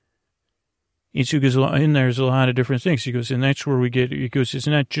limestone. And so he goes, in there's a lot of different things. He goes, and that's where we get, he goes, it's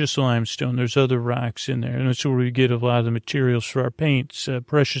not just limestone. There's other rocks in there. And that's where we get a lot of the materials for our paints,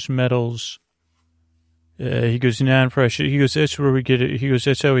 precious metals. He goes, non-precious. He goes, that's where we get it. He goes,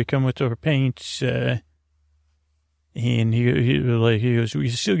 that's how we come with our paints. And he goes, we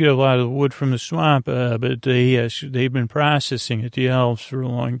still get a lot of wood from the swamp, but they've been processing it, the elves, for a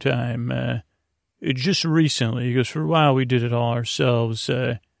long time. Just recently, he goes, for a while we did it all ourselves,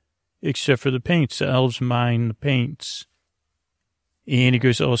 except for the paints. The elves mine the paints. And he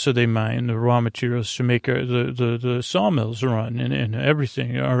goes, also they mine the raw materials to make the sawmills run and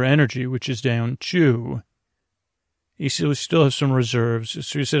everything, our energy, which is down too. He said, we still have some reserves.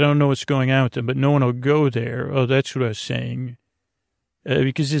 So he said, I don't know what's going on with them, but no one will go there. Oh, that's what I was saying.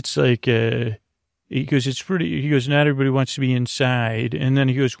 Because it's like, he goes, it's pretty, he goes, not everybody wants to be inside. And then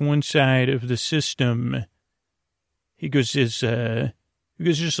he goes, one side of the system, he goes, there's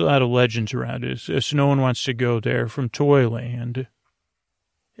just a lot of legends around it. So no one wants to go there from Toyland.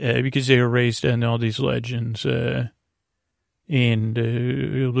 Because they were raised on all these legends. And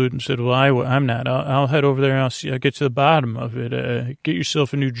Luden said, well, I'm not. I'll head over there. I'll get to the bottom of it. Get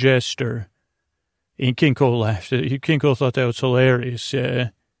yourself a new jester. And King Cole laughed. King Cole thought that was hilarious,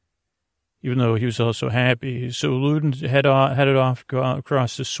 even though he was also happy. So Luden headed off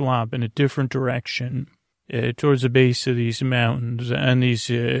across the swamp in a different direction towards the base of these mountains. And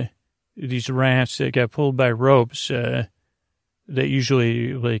these rafts that got pulled by ropes that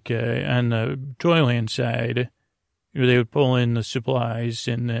usually, like on the Toyland side, they would pull in the supplies,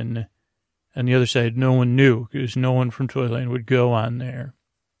 and then on the other side, no one knew because no one from Toyland would go on there.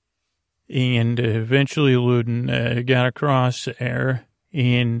 And eventually, Luden got across there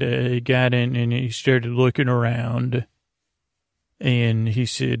and got in, and he started looking around. And he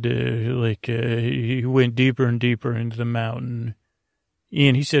said, he went deeper and deeper into the mountain.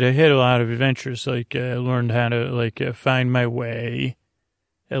 And he said, I had a lot of adventures, I learned how to, find my way.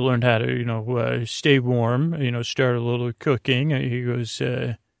 I learned how to, stay warm, start a little cooking. He goes,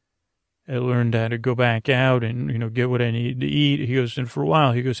 I learned how to go back out and, get what I need to eat. He goes, and for a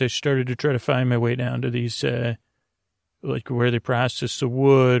while, he goes, I started to try to find my way down to these, where they process the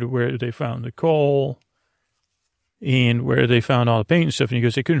wood, where they found the coal, and where they found all the paint and stuff. And he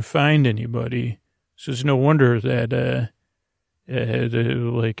goes, I couldn't find anybody. So it's no wonder that,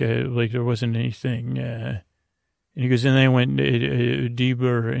 there wasn't anything, and he goes, and then I went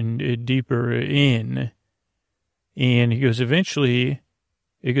deeper and deeper in, and he goes, eventually,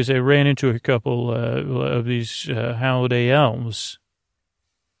 because I ran into a couple of these holiday elves,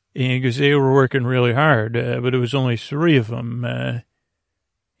 and he goes, they were working really hard, but it was only 3 of them,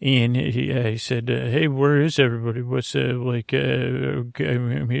 and he said, hey, where is everybody? What's, and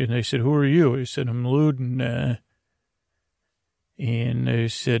they said, who are you? He said, I'm Luden, and they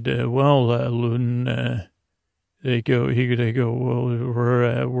said, Luden, they go, well,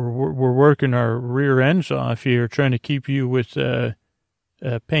 we're working our rear ends off here, trying to keep you with,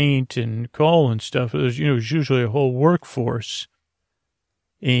 paint and coal and stuff. There's, it's usually a whole workforce.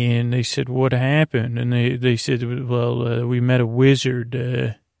 And they said, what happened? And they said, well, we met a wizard,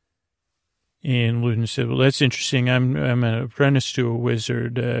 and Luden said, well, that's interesting. I'm an apprentice to a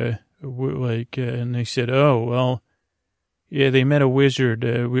wizard, and they said, oh, well, yeah, they met a wizard.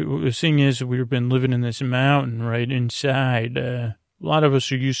 The thing is, we've been living in this mountain right inside. A lot of us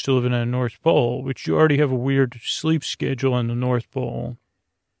are used to living on the North Pole, which you already have a weird sleep schedule on the North Pole.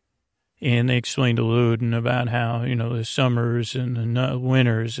 And they explained to Luden about how, the summers and the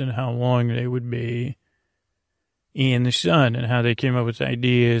winters and how long they would be. And the sun, and how they came up with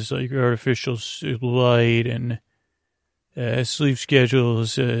ideas like artificial light and sleep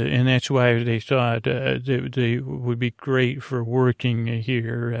schedules, and that's why they thought they would be great for working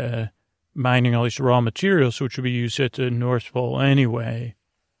here, mining all these raw materials, which would be used at the North Pole anyway.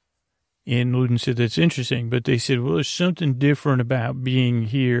 And Luden said, that's interesting, but they said, well, there's something different about being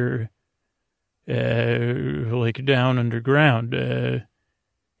here, down underground,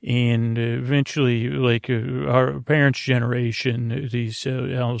 and eventually, our parents' generation, these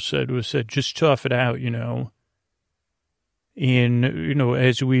elves said, just tough it out, And,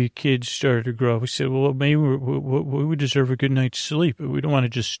 as we kids started to grow up, we said, well, maybe we deserve a good night's sleep, but we don't want to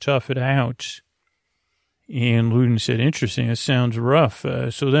just tough it out. And Luden said, interesting, that sounds rough.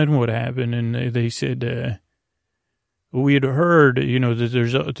 So then what happened? And they said, we had heard, that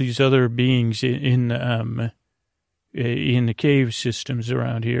there's these other beings in the cave systems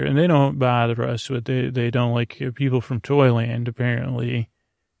around here, and they don't bother us, but they don't like people from Toyland, apparently.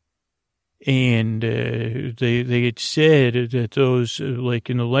 And they had said that those,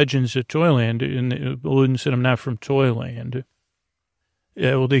 in the legends of Toyland, and Luden said, I'm not from Toyland.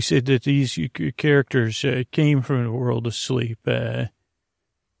 Well, they said that these characters came from the world of sleep, and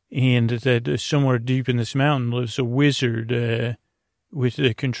that somewhere deep in this mountain lives a wizard with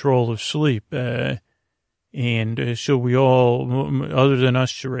the control of sleep. And so we all, other than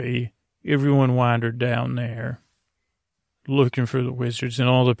us 3, everyone wandered down there, looking for the wizards, and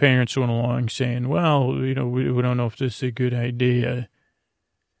all the parents went along saying, well, we don't know if this is a good idea.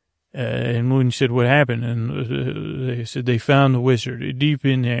 And Luden said, what happened? And they said they found the wizard deep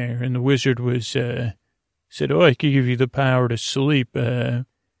in there, and the wizard was said, I could give you the power to sleep, but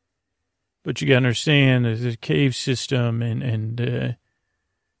you gotta understand there's a cave system and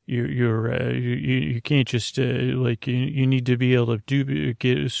you can't just, you need to be able to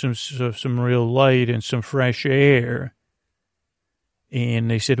get some real light and some fresh air.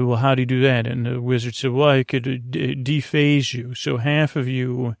 And they said, well, how do you do that? And the wizard said, well, I could dephase you. So half of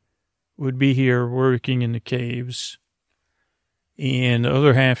you would be here working in the caves. And the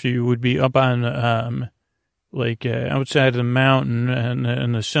other half of you would be up on, outside of the mountain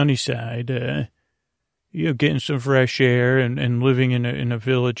on the sunny side, getting some fresh air and living in a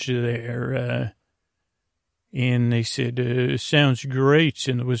village there. And they said, sounds great.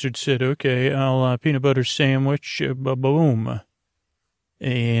 And the wizard said, okay, I'll peanut butter sandwich, boom.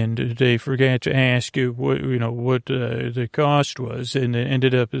 And they forgot to ask what the cost was, and it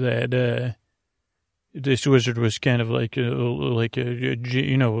ended up that this wizard was kind of up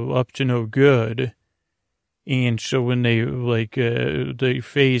to no good. And so when they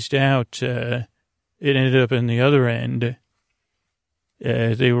phased out, it ended up in the other end.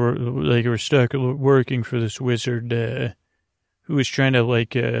 They were stuck working for this wizard who was trying to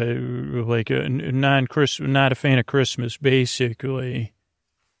not a fan of Christmas, basically.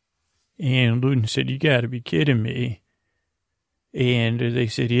 And Luton said, you got to be kidding me. And they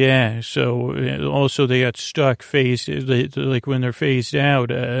said, yeah. So also they got stuck, when they're phased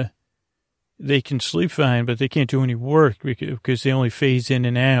out, they can sleep fine, but they can't do any work because they only phase in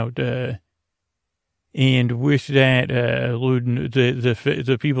and out. And with that, Luton,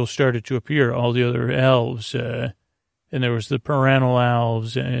 the people started to appear, all the other elves, and there was the parental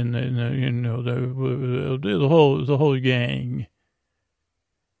elves and the whole gang.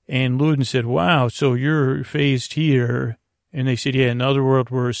 And Luton said, wow, so you're phased here. And they said, yeah, in the other world,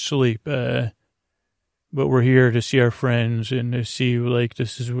 we're asleep. But we're here to see our friends and to see,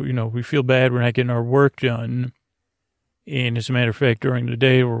 this is, we feel bad we're not getting our work done. And as a matter of fact, during the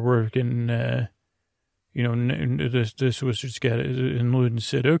day, we're working, this wizard's got it. And Luton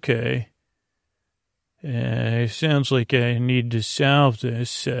said, okay, it sounds like I need to solve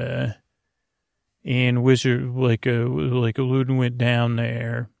this. And wizard, Luton went down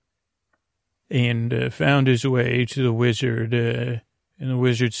there and found his way to the wizard. And the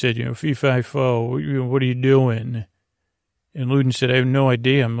wizard said, fee, fi, fo, what are you doing? And Luton said, I have no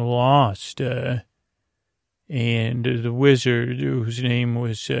idea. I'm lost. And the wizard, whose name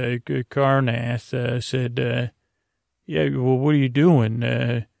was Karnath, said, yeah, well, what are you doing?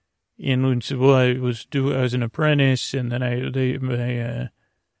 And Luton said, well, I was an apprentice, and then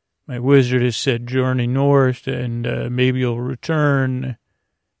my wizard has said journey north, and maybe you'll return.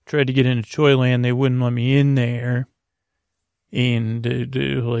 Tried to get into Toyland, they wouldn't let me in there. And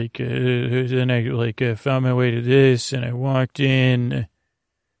then I found my way to this, and I walked in,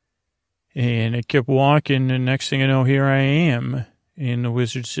 and I kept walking, and next thing I know, here I am. And the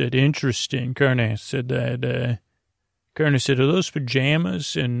wizard said, interesting. Karnath said that. Karnath said, are those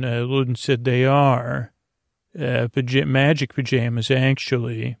pajamas? And Luton said, they are. Magic pajamas,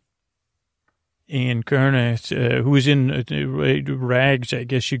 actually. And Karnath, who was in rags, I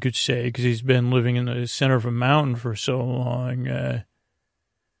guess you could say, because he's been living in the center of a mountain for so long,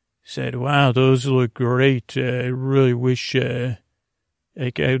 said, wow, those look great. I really wish I'd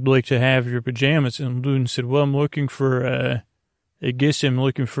like to have your pajamas. And Luton said, well, I'm looking for, I guess I'm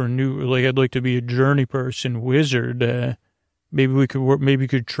looking for a new, I'd like to be a journey person, wizard. Maybe we could work, maybe you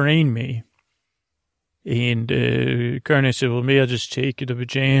could train me. And Karnath said, well, maybe I'll just take the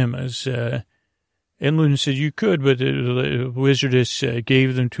pajamas. And Luton said, you could, but the wizardess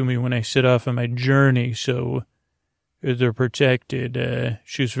gave them to me when I set off on my journey, so they're protected.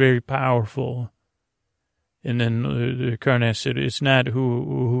 She was very powerful. And then Karnath said, it's not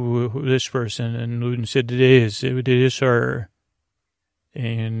who this person. And Luton said, it is her.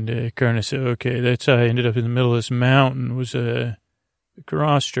 And Karnath said, okay, that's how I ended up in the middle of this mountain. It was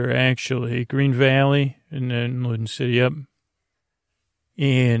across her, actually, Green Valley. And then Luton said, yep.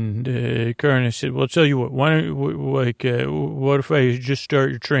 And Karnath said, well, I'll tell you what, why don't, what if I just start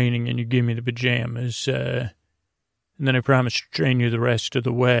your training and you give me the pajamas, and then I promise to train you the rest of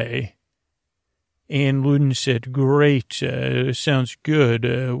the way. And Luton said, great, sounds good.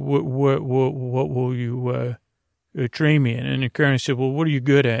 What will you train me in? And Karnath said, well, what are you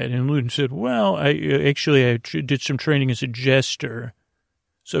good at? And Luton said, well, I did some training as a jester,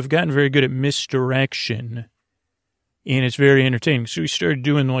 so I've gotten very good at misdirection. And it's very entertaining. So he started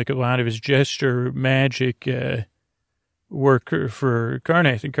doing a lot of his jester magic work for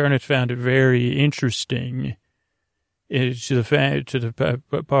Karnath, and Karnath found it very interesting to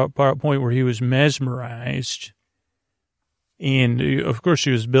the point where he was mesmerized. And, of course,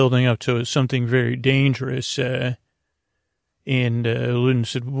 he was building up to something very dangerous. And Luden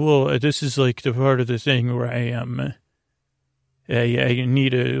said, well, this is like the part of the thing where I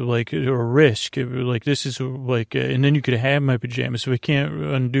need a risk. Like, this is like, and then you could have my pajamas. If I can't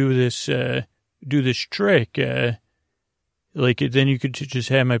undo this, do this trick, then you could just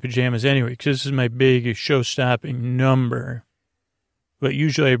have my pajamas anyway, because this is my big show-stopping number. But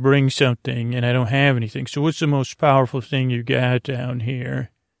usually I bring something and I don't have anything. So what's the most powerful thing you got down here?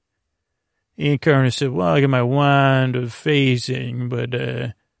 And Carter said, well, I got my wand of phasing, but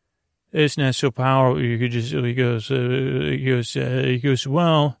it's not so powerful. You could just, he goes,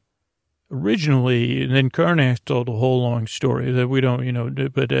 well, originally, and then Karnak told a whole long story that we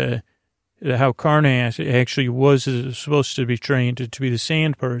don't, but how Karnak actually was supposed to be trained to be the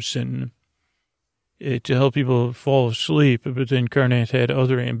sand person, to help people fall asleep, but then Karnak had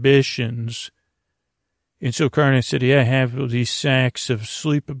other ambitions. And so Karnak said, yeah, I have these sacks of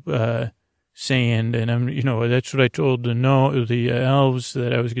sleep sand, and I'm, that's what I told the elves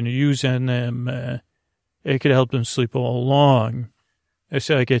that I was going to use on them. It could help them sleep all along. That's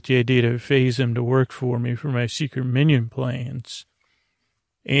how I get the idea to phase them to work for me for my secret minion plans.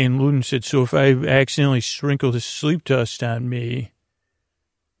 And Luden said, so if I accidentally sprinkle this sleep dust on me,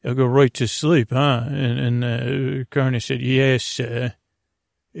 I'll go right to sleep, huh? And Karnak said, yes,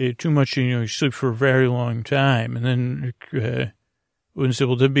 too much, you sleep for a very long time. And then Luden said,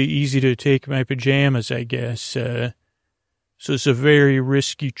 well, that'd be easy to take my pajamas, I guess. So it's a very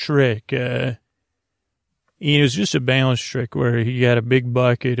risky trick. And it was just a balance trick where he got a big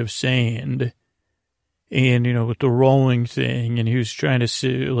bucket of sand and, with the rolling thing, and he was trying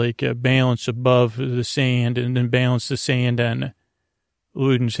to balance above the sand and then balance the sand on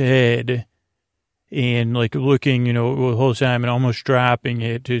Luden's head and looking, the whole time and almost dropping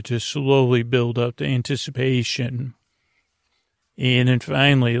it to slowly build up the anticipation. And then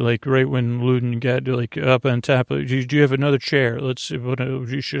finally, right when Luden got up on top of, do you have another chair?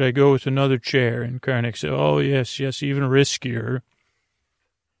 Should I go with another chair? And Karnak said, oh, yes, even riskier.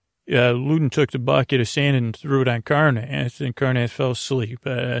 Luden took the bucket of sand and threw it on Karnak, and Karnak fell asleep.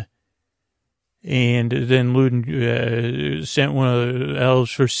 And then Luden sent one of the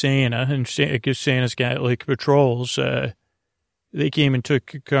elves for Santa, and I guess Santa's got patrols. They came and took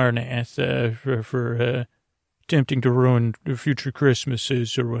Karnak for attempting to ruin future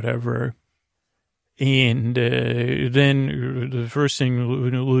Christmases or whatever. And then the first thing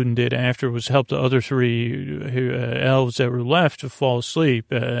Luden did after was help the other three elves that were left to fall asleep.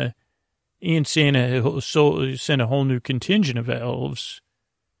 And Santa sent a whole new contingent of elves.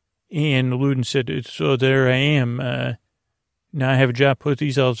 And Luden said, so there I am. Now I have a job, put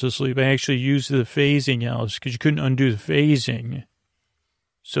these elves to sleep. I actually used the phasing elves because you couldn't undo the phasing.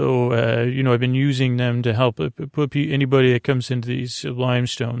 So, I've been using them to help put anybody that comes into these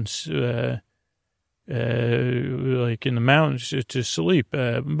limestones, in the mountains to sleep,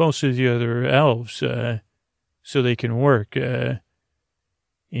 most of the other elves, so they can work.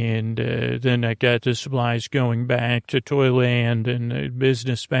 And then I got the supplies going back to Toyland and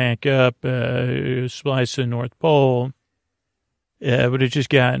business back up, supplies to the North Pole. But it just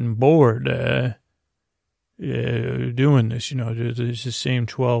gotten bored, doing this, there's the same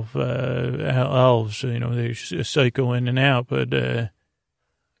 12, elves, they cycle in and out. But,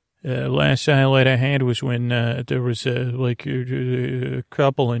 last highlight I had was when, there was, a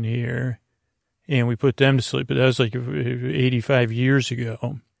couple in here. And we put them to sleep, but that was 85 years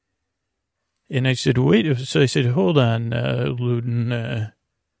ago. And I said, so I said, hold on, Luden,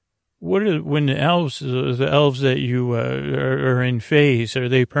 when the elves that you are in phase, are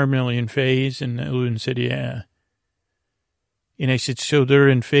they permanently in phase? And Luden said, yeah. And I said, so they're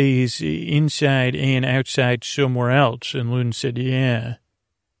in phase inside and outside somewhere else? And Luden said, yeah.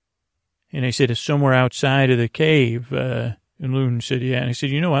 And I said, it's somewhere outside of the cave, and Luden said, yeah. And I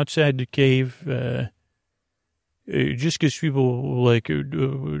said, outside the cave, just because people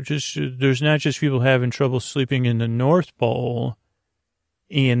there's not just people having trouble sleeping in the North Pole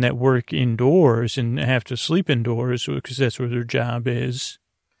and that work indoors and have to sleep indoors because that's where their job is.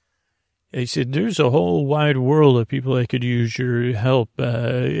 I said, there's a whole wide world of people that could use your help.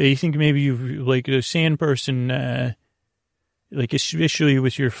 I think maybe you, a sand person, especially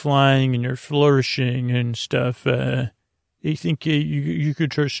with your flying and your flourishing and stuff, I think you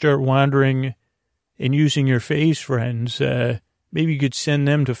could start wandering and using your phase friends. Maybe you could send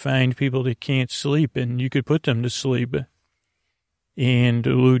them to find people that can't sleep, and you could put them to sleep. And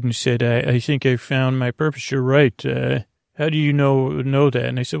Luden said, I think I found my purpose. You're right. How do you know that?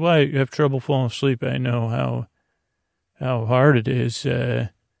 And I said, well, I have trouble falling asleep. I know how hard it is.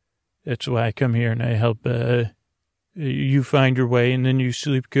 That's why I come here and I help you find your way and then you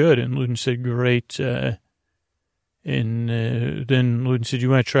sleep good. And Luden said, great. And then Luden said, you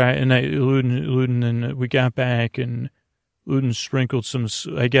want to try it? And Luden, and we got back and Luden sprinkled some,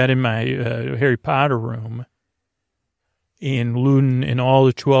 I got in my Harry Potter room. And Luden and all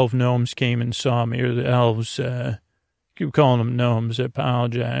the 12 gnomes came and saw me, or the elves. Keep calling them gnomes. I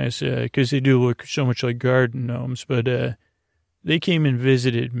apologize, because they do look so much like garden gnomes. But they came and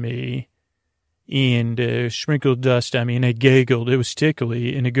visited me and sprinkled dust on me, and I giggled. It was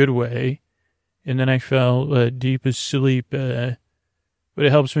tickly in a good way. And then I fell deep asleep. But it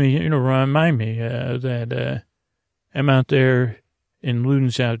helps me, remind me that I'm out there and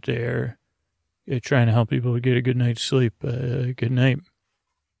Luden's out there trying to help people get a good night's sleep. Good night.